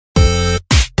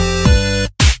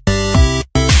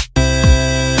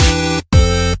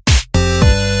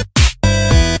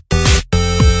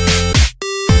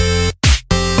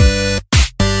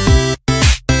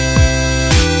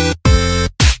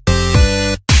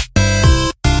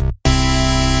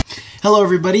Hello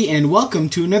everybody and welcome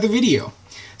to another video.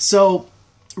 So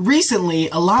recently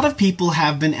a lot of people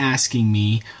have been asking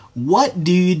me, what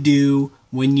do you do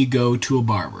when you go to a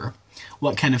barber?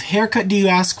 What kind of haircut do you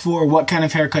ask for? What kind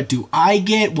of haircut do I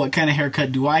get? What kind of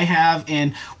haircut do I have?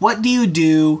 And what do you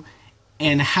do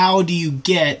and how do you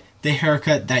get the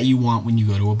haircut that you want when you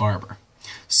go to a barber?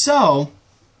 So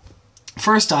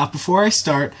first off, before I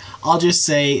start, I'll just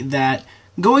say that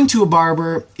going to a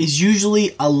barber is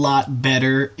usually a lot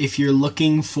better if you're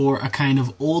looking for a kind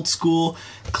of old school,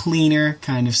 cleaner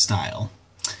kind of style,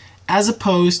 as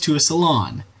opposed to a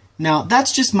salon. Now,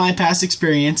 that's just my past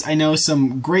experience. I know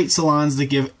some great salons that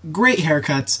give great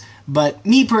haircuts, but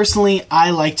me personally, I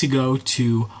like to go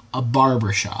to a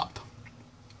barber shop.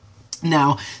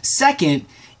 Now, second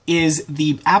is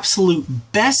the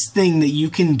absolute best thing that you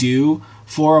can do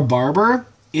for a barber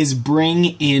is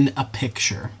bring in a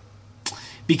picture.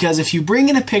 Because if you bring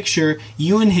in a picture,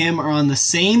 you and him are on the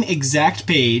same exact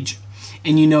page,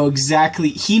 and you know exactly,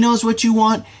 he knows what you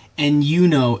want, and you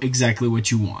know exactly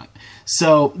what you want.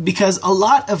 So, because a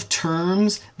lot of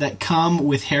terms that come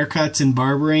with haircuts and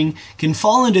barbering can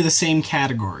fall into the same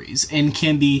categories and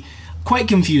can be quite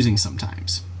confusing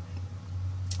sometimes.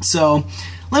 So,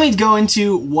 let me go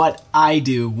into what I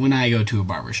do when I go to a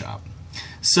barbershop.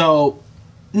 So,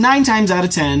 9 times out of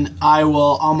 10, I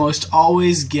will almost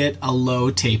always get a low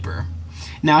taper.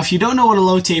 Now, if you don't know what a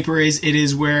low taper is, it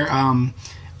is where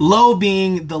low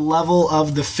being the level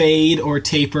of the fade or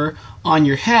taper on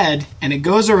your head, and it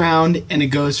goes around and it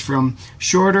goes from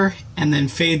shorter and then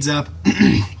fades up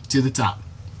to the top.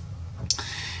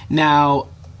 Now,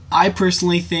 I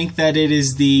personally think that it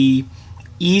is the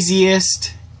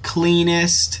easiest,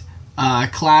 cleanest,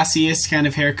 classiest kind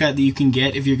of haircut that you can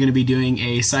get if you're going to be doing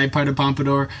a side parted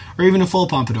pompadour or even a full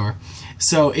pompadour.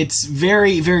 So it's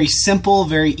very, very simple,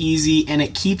 very easy, and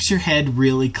it keeps your head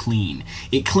really clean.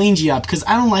 It cleans you up, because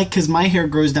I don't like, because my hair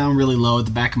grows down really low at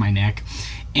the back of my neck,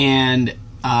 and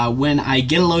when I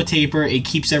get a low taper, it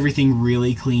keeps everything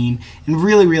really clean and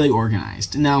really, really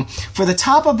organized. Now, for the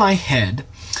top of my head,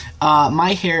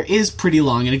 my hair is pretty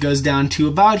long, and it goes down to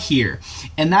about here,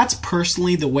 and that's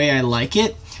personally the way I like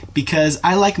it, because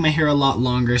I like my hair a lot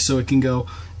longer, so it can go,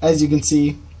 as you can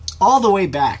see, all the way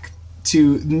back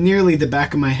to nearly the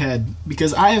back of my head,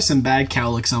 because I have some bad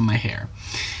cowlicks on my hair.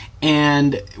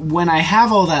 And when I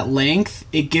have all that length,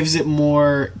 it gives it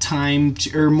more time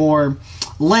to, or more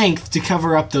length to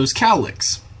cover up those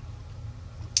cowlicks.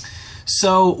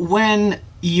 So when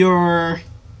you're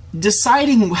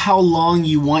deciding how long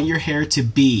you want your hair to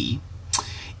be,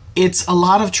 it's a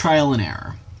lot of trial and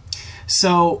error.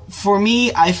 So for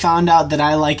me, I found out that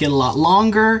I like it a lot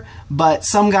longer, but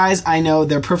some guys I know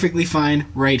they're perfectly fine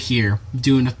right here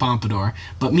doing a pompadour,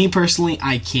 but me personally,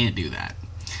 I can't do that.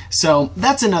 So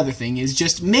that's another thing, is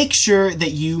just make sure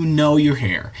that you know your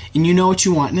hair and you know what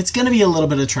you want, and it's going to be a little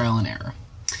bit of trial and error.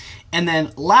 And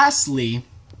then lastly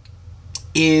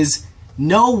is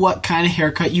know what kind of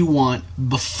haircut you want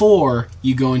before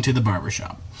you go into the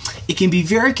barbershop. It can be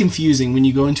very confusing when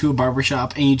you go into a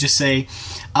barbershop and you just say,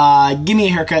 give me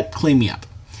a haircut, clean me up.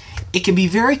 It can be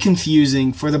very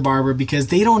confusing for the barber because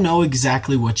they don't know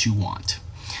exactly what you want.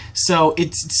 So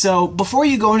before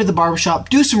you go into the barbershop,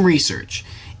 do some research.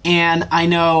 And I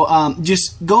know,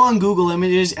 just go on Google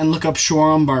Images and look up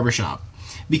Showroom Barbershop,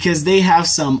 because they have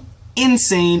some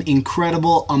insane,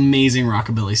 incredible, amazing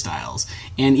rockabilly styles,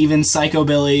 and even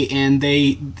psychobilly. And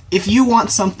if you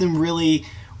want something really,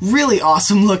 really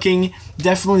awesome looking,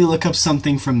 definitely look up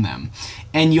something from them,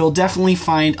 and you'll definitely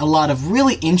find a lot of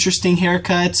really interesting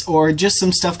haircuts, or just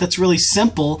some stuff that's really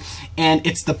simple, and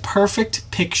it's the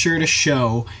perfect picture to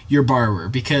show your barber,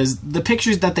 because the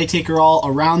pictures that they take are all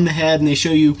around the head, and they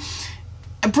show you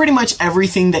pretty much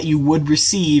everything that you would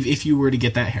receive if you were to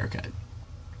get that haircut.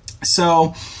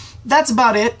 So that's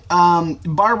about it.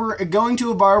 Going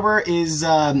to a barber is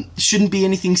shouldn't be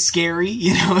anything scary.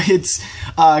 You know, it's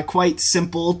quite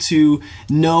simple to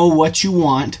know what you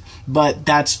want, but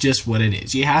that's just what it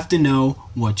is. You have to know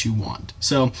what you want.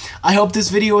 So I hope this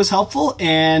video was helpful,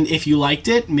 and if you liked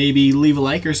it, maybe leave a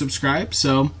like or subscribe.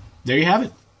 So there you have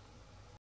it.